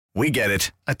We get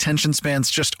it. Attention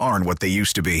spans just aren't what they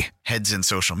used to be. Heads in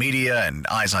social media and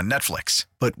eyes on Netflix.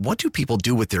 But what do people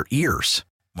do with their ears?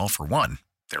 Well, for one,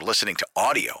 they're listening to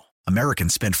audio.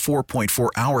 Americans spend 4.4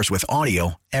 hours with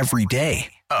audio every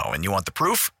day. Oh, and you want the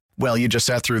proof? Well, you just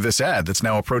sat through this ad that's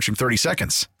now approaching 30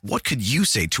 seconds. What could you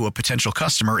say to a potential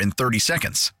customer in 30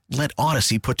 seconds? Let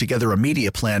Odyssey put together a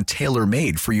media plan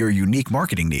tailor-made for your unique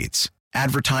marketing needs.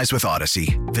 Advertise with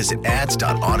Odyssey. Visit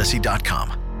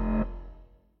ads.odyssey.com.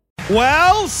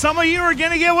 Well, some of you are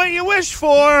going to get what you wish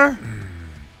for.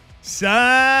 Some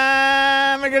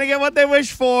are going to get what they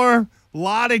wish for. A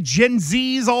lot of Gen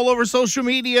Zs all over social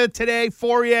media today.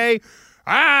 Fourier,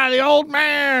 the old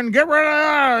man, get rid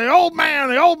of the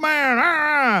old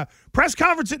man. Press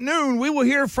conference at noon. We will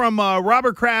hear from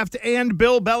Robert Kraft and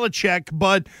Bill Belichick,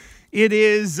 but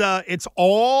it's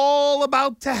all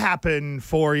about to happen,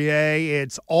 Fourier.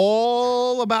 It's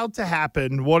all about to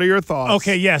happen. What are your thoughts?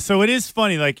 Okay, yeah, so it is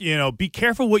funny. Like, be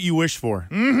careful what you wish for.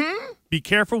 Mm-hmm. Be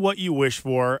careful what you wish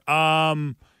for.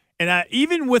 And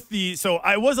even with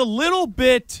I was a little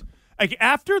bit, like,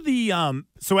 after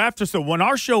when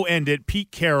our show ended,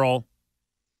 Pete Carroll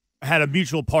had a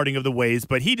mutual parting of the ways,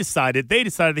 but they decided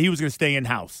that he was going to stay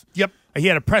in-house. Yep. He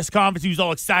had a press conference. He was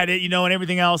all excited, and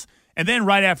everything else. And then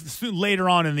later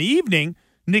on in the evening,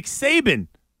 Nick Saban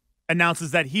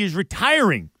announces that he is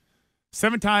retiring.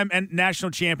 7-time national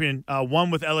champion,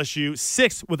 1 with LSU,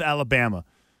 6 with Alabama.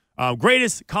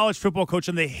 Greatest college football coach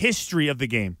in the history of the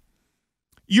game.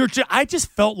 I just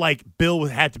felt like Bill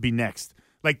had to be next.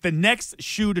 Like, the next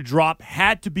shoe to drop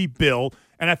had to be Bill.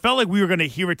 And I felt like we were going to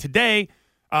hear it today,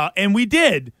 and we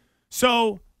did.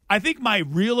 So I think my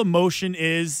real emotion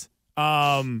is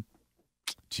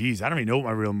Jeez, I don't even know what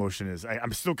my real emotion is.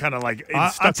 I'm still kind of like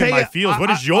stuck in my feels. What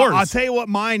is yours? I'll tell you what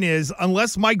mine is.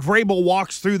 Unless Mike Vrabel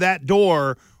walks through that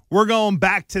door, we're going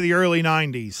back to the early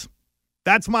 90s.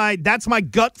 That's my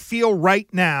gut feel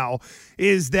right now,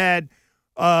 is that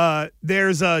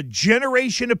there's a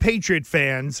generation of Patriot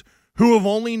fans who have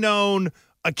only known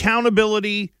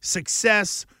accountability,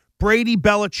 success, Brady,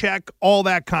 Belichick, all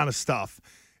that kind of stuff.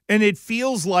 And it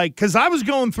feels like, because I was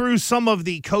going through some of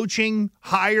the coaching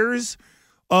hires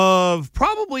of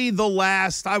probably the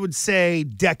last, I would say,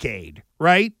 decade,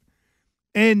 right?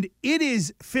 And it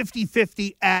is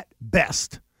 50-50 at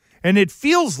best. And it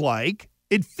feels like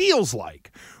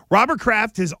Robert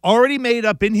Kraft has already made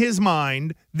up in his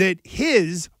mind that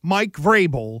his Mike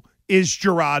Vrabel is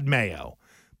Gerard Mayo.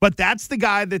 But that's the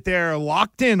guy that they're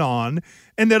locked in on,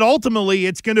 and that ultimately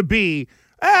it's going to be,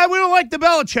 we don't like the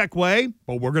Belichick way,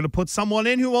 but we're going to put someone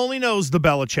in who only knows the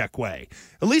Belichick way.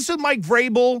 At least with Mike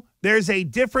Vrabel, there's a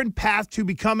different path to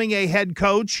becoming a head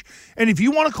coach. And if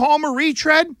you want to call him a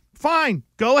retread, fine,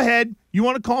 go ahead. You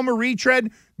want to call him a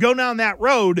retread, go down that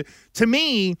road. To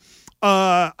me,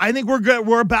 I think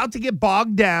we're about to get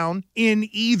bogged down in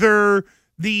either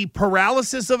the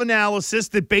paralysis of analysis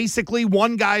that basically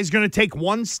one guy is going to take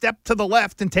one step to the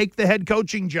left and take the head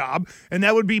coaching job, and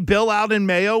that would be Bill out and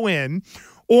Mayo in,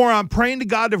 or I'm praying to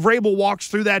God that Vrabel walks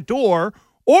through that door,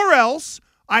 or else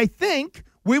I think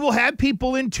we will have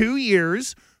people in 2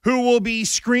 years who will be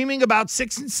screaming about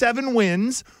 6 and 7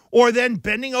 wins, or then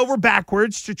bending over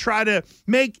backwards to try to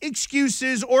make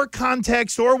excuses or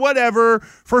context or whatever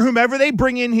for whomever they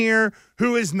bring in here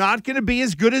who is not going to be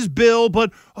as good as Bill,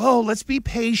 but, let's be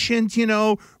patient,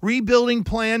 rebuilding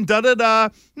plan, da-da-da.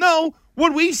 No,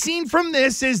 what we've seen from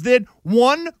this is that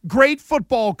one great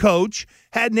football coach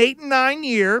had an 8-9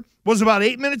 year, was about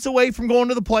 8 minutes away from going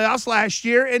to the playoffs last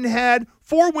year, and had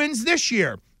 4 wins this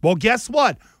year. Well, guess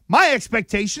what? My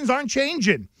expectations aren't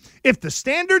changing. If the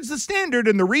standard's the standard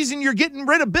and the reason you're getting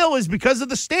rid of Bill is because of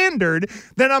the standard,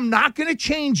 then I'm not going to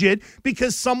change it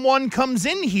because someone comes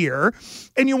in here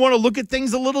and you want to look at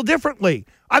things a little differently.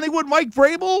 I think with Mike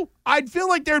Vrabel, I'd feel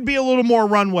like there'd be a little more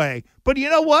runway. But you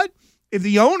know what? If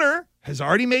the owner has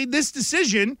already made this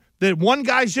decision that one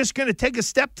guy's just going to take a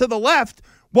step to the left,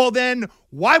 well, then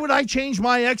why would I change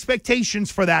my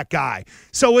expectations for that guy?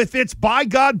 So if it's, by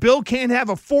God, Bill can't have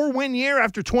a 4-win year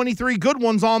after 23 good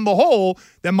ones on the whole,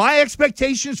 then my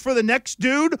expectations for the next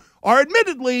dude are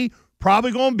admittedly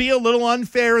probably going to be a little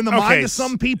unfair in the mind of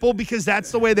some people because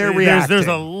that's the way they're reacting. There's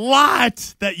a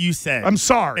lot that you said. I'm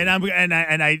sorry. And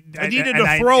I needed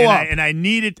to throw up. I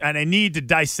need to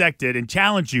dissect it and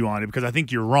challenge you on it because I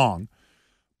think you're wrong.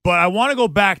 But I want to go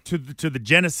back to the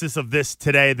genesis of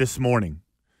this morning.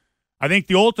 I think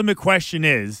the ultimate question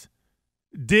is,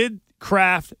 did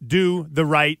Kraft do the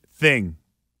right thing?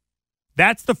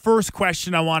 That's the first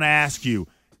question I want to ask you.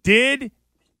 Did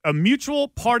a mutual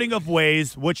parting of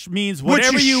ways, which means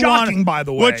whatever you want, shocking, by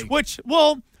the way.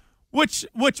 Which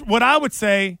what I would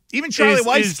say, even Charlie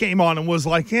Weiss came on and was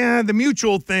like, "Yeah, the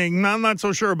mutual thing. I'm not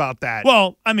so sure about that."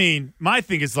 Well, I mean, my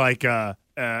thing is like, I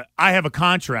have a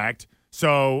contract,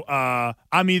 so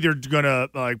I'm either gonna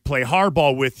play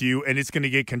hardball with you, and it's gonna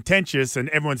get contentious, and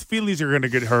everyone's feelings are gonna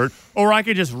get hurt, or I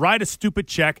could just write a stupid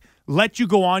check, let you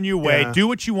go on your way, do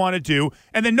what you want to do,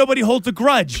 and then nobody holds a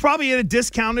grudge. Probably at a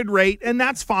discounted rate, and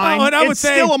that's fine. And I would it's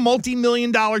say, still a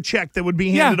multi-million-dollar check that would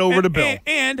be handed over to Bill.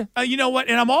 And you know what?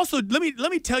 And I'm also let me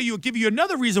give you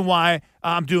another reason why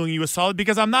I'm doing you a solid,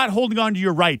 because I'm not holding on to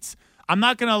your rights. I'm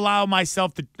not going to allow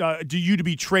myself to you to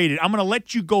be traded. I'm going to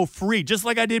let you go free, just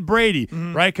like I did Brady,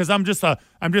 right? Because I'm just a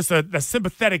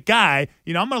sympathetic guy.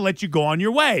 You know, I'm going to let you go on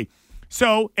your way.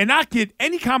 So, and not get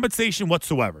any compensation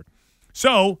whatsoever.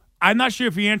 So, I'm not sure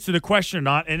if you answered the question or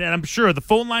not, and I'm sure the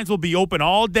phone lines will be open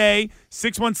all day,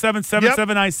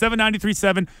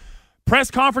 617-779-7937.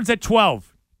 Press conference at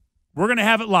 12. We're going to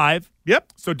have it live.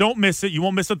 Yep. So don't miss it. You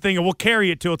won't miss a thing, and we'll carry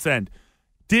it till its end.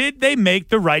 Did they make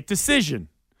the right decision?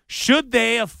 Should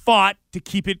they have fought to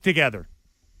keep it together?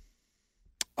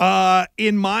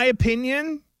 In my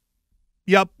opinion,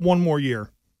 yep, one more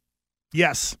year.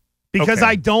 Yes. Because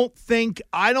Okay. I don't think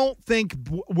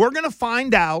we're going to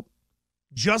find out,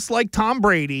 just like Tom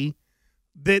Brady,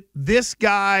 that this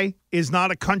guy is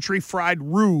not a country fried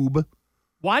rube.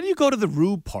 Why do you go to the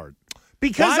rube part?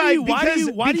 Because why do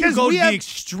you go to the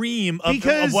extreme of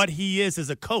what he is as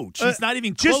a coach? He's not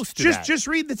even close to that. Just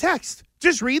read the text.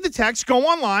 Just read the text. Go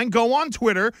online. Go on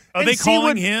Twitter. Are they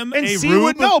calling him a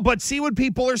rube? But see what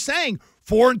people are saying.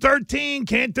 4-13,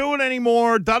 can't do it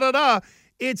anymore. Da da da.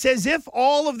 It's as if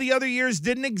all of the other years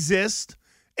didn't exist.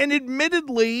 And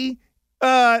admittedly,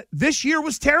 this year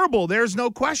was terrible. There's no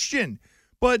question.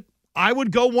 But I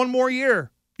would go one more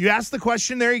year. You asked the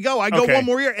question. There you go. I go one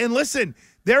more year. And listen,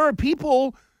 there are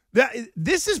people that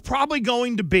this is probably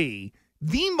going to be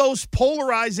the most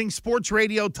polarizing sports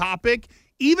radio topic,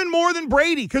 even more than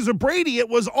Brady. Because of Brady, it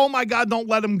was, oh, my God, don't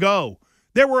let him go.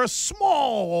 There were a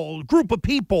small group of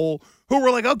people who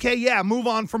were like, okay, yeah, move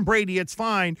on from Brady. It's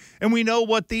fine. And we know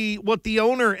what the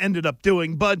owner ended up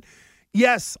doing. But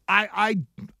yes, I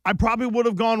probably would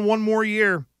have gone one more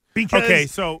year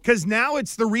because now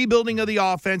it's the rebuilding of the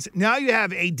offense. Now you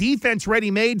have a defense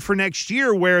ready-made for next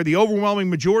year where the overwhelming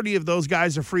majority of those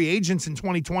guys are free agents in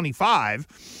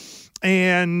 2025.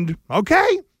 And,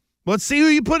 okay, let's see who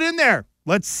you put in there.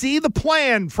 Let's see the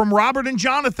plan from Robert and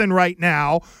Jonathan right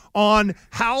now on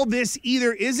how this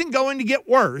either isn't going to get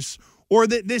worse or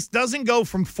that this doesn't go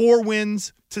from 4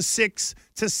 wins to 6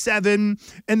 to 7,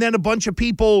 and then a bunch of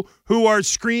people who are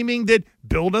screaming that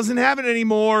Bill doesn't have it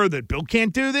anymore, that Bill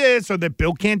can't do this, or that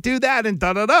Bill can't do that, and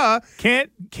da-da-da.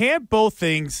 Can't both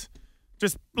things,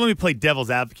 just let me play devil's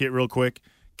advocate real quick.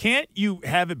 Can't you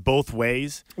have it both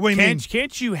ways? What do you mean?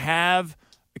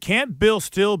 Can't Bill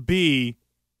still be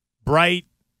bright,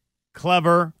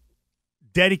 clever,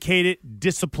 dedicated,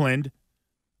 disciplined,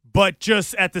 but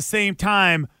just at the same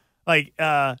time, like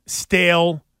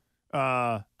stale,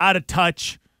 out of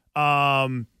touch,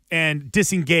 and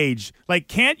disengaged? Like,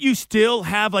 can't you still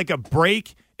have like a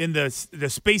break in the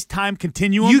space-time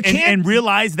continuum and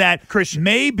realize that Christian,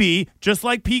 maybe just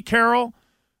like Pete Carroll,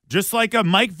 just like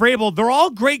Mike Vrabel, they're all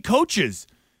great coaches.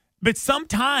 But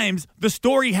sometimes the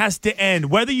story has to end,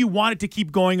 whether you want it to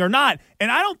keep going or not.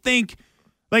 And I don't think,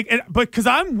 because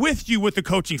I'm with you with the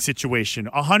coaching situation,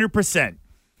 100%.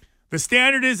 The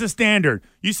standard is the standard.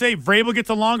 You say Vrabel gets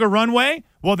a longer runway,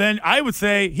 well, then I would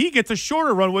say he gets a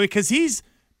shorter runway because he's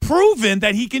proven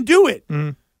that he can do it.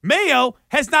 Mayo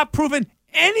has not proven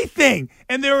anything,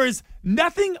 and there is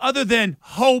nothing other than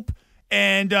hope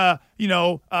and that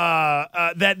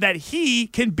he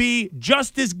can be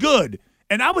just as good.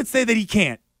 And I would say that he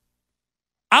can't.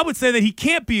 I would say that he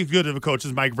can't be as good of a coach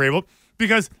as Mike Vrabel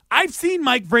because I've seen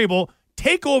Mike Vrabel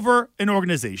take over an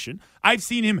organization. I've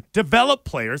seen him develop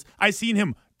players. I've seen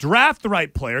him draft the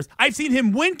right players. I've seen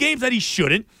him win games that he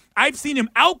shouldn't. I've seen him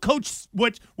outcoach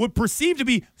what would perceive to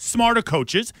be smarter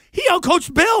coaches. He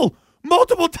outcoached Bill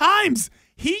multiple times.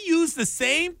 He used the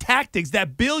same tactics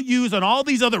that Bill used on all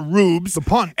these other rubes. The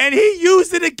punt. And he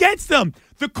used it against them.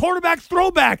 The quarterback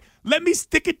throwback. Let me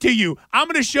stick it to you. I'm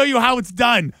going to show you how it's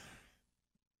done.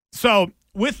 So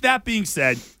with that being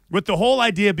said, with the whole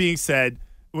idea being said,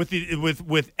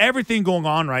 with everything going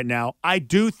on right now, I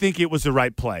do think it was the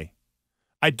right play.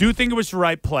 I do think it was the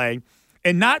right play.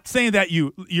 And not saying that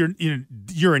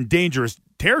you're in dangerous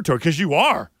territory, because you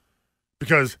are.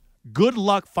 Because good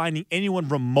luck finding anyone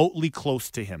remotely close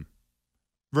to him.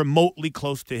 Remotely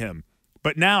close to him.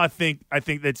 But now I think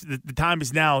that the time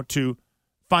is now to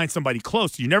find somebody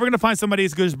close. You're never going to find somebody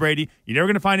as good as Brady. You're never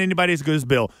going to find anybody as good as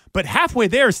Bill. But halfway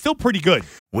there is still pretty good.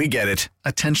 We get it.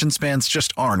 Attention spans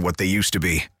just aren't what they used to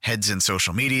be. Heads in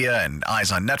social media and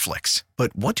eyes on Netflix.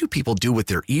 But what do people do with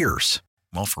their ears?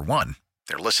 Well, for one,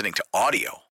 they're listening to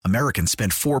audio. Americans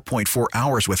spend 4.4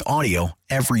 hours with audio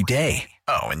every day.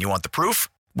 Oh, and you want the proof?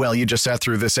 Well, you just sat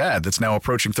through this ad that's now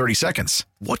approaching 30 seconds.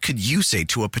 What could you say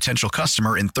to a potential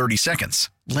customer in 30 seconds?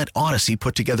 Let Odyssey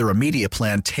put together a media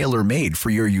plan tailor-made for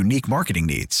your unique marketing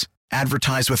needs.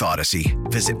 Advertise with Odyssey.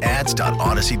 Visit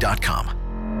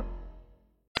ads.odyssey.com.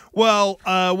 Well,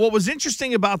 what was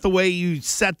interesting about the way you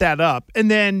set that up,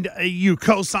 and then you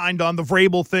co-signed on the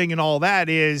Vrabel thing and all that,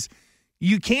 is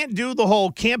you can't do the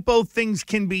whole can't both things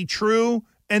can be true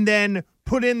and then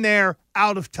put in there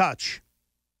out of touch.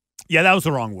 Yeah, that was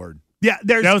the wrong word. Yeah,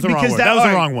 that was the wrong word. That was the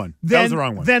wrong one. That was the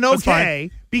wrong one. Then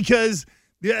okay, because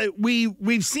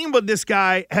we've seen what this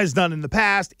guy has done in the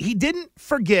past. He didn't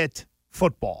forget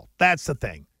football. That's the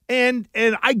thing. And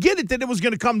I get it that it was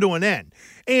going to come to an end.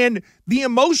 And the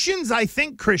emotions, I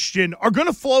think, Christian, are going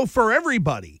to flow for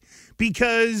everybody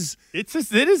because it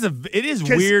is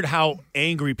weird how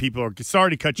angry people are.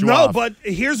 Sorry to cut you No, off. but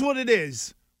here's what it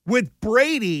is. With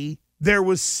Brady, there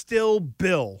was still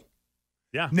Bill.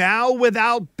 Yeah. Now,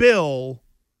 without Bill,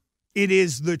 it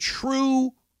is the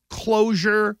true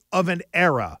closure of an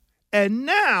era. And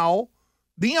now,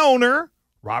 the owner,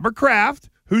 Robert Kraft,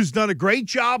 who's done a great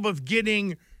job of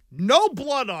getting no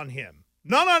blood on him,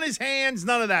 none on his hands,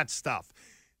 none of that stuff.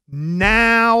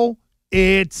 Now,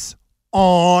 it's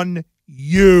on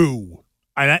you.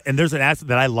 And there's an asset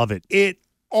that I love it. It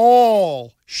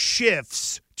all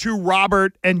shifts to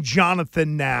Robert and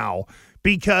Jonathan now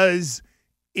because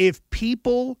if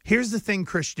people, here's the thing,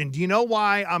 Christian, do you know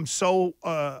why I'm so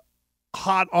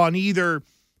hot on either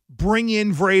bring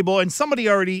in Vrabel, and somebody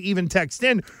already even texted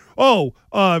in,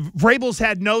 Vrabel's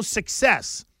had no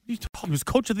success. He was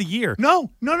coach of the year. No.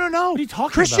 What are you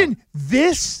talking Christian, about?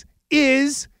 This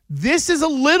is a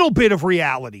little bit of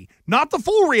reality, not the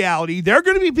full reality. There are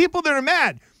going to be people that are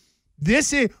mad.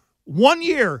 This is 1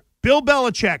 year, Bill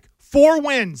Belichick, 4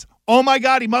 wins. Oh, my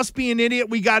God, he must be an idiot.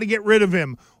 We got to get rid of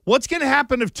him. What's going to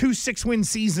happen if 2 6-win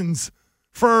seasons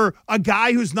for a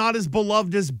guy who's not as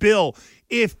beloved as Bill?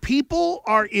 If people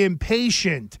are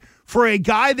impatient for a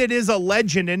guy that is a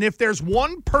legend, and if there's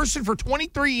one person for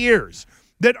 23 years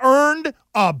that earned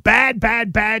a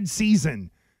bad season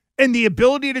and the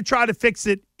ability to try to fix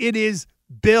it, it is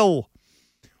Bill.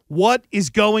 What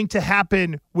is going to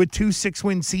happen with 2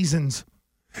 6-win seasons?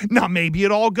 Now, maybe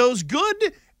it all goes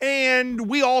good and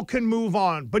we all can move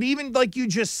on. But even like you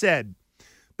just said,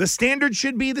 the standard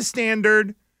should be the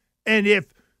standard. And if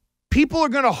people are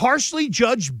going to harshly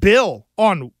judge Bill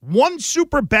on one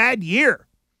super bad year,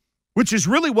 which is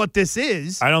really what this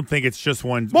is. I don't think it's just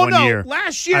one Well, year.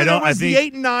 last year there was the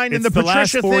 8-9 and the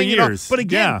Patricia last 4 thing. years. But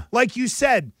again, yeah. like you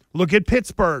said, look at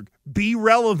Pittsburgh. Be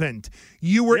relevant.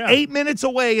 You were 8 minutes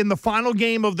away in the final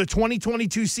game of the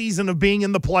 2022 season of being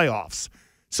in the playoffs.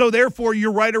 So therefore,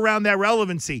 you're right around that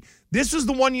relevancy. This was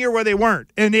the 1 year where they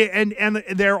weren't. And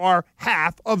there are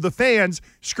half of the fans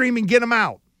screaming, get them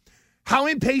out. How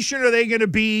impatient are they going to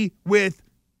be with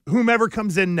whomever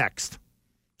comes in next?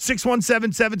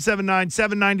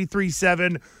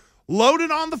 617-779-7937.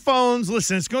 Loaded on the phones.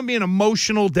 Listen, it's going to be an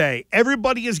emotional day.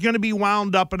 Everybody is going to be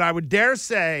wound up, and I would dare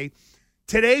say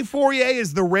today, Fourier,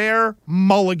 is the rare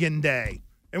mulligan day.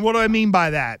 And what do I mean by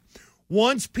that?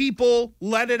 Once people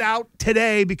let it out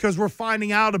today because we're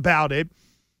finding out about it,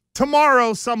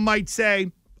 tomorrow some might say,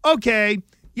 okay,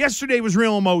 yesterday was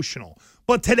real emotional,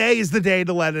 but today is the day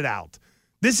to let it out.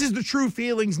 This is the true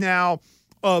feelings now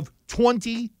of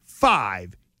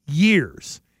 25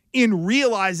 years in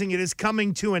realizing it is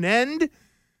coming to an end.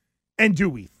 And do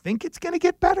we think it's going to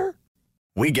get better?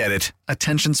 We get it.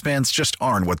 Attention spans just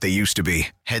aren't what they used to be.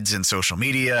 Heads in social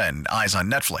media and eyes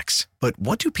on Netflix. But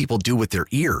what do people do with their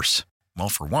ears? Well,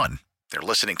 for one, they're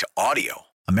listening to audio.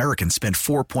 Americans spend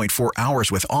 4.4 hours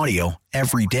with audio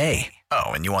every day.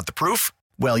 Oh, and you want the proof?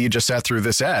 Well, you just sat through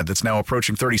this ad that's now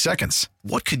approaching 30 seconds.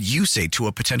 What could you say to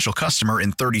a potential customer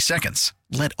in 30 seconds?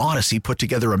 Let Odyssey put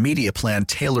together a media plan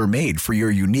tailor-made for your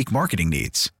unique marketing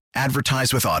needs.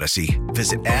 Advertise with Odyssey.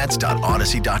 Visit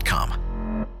ads.odyssey.com.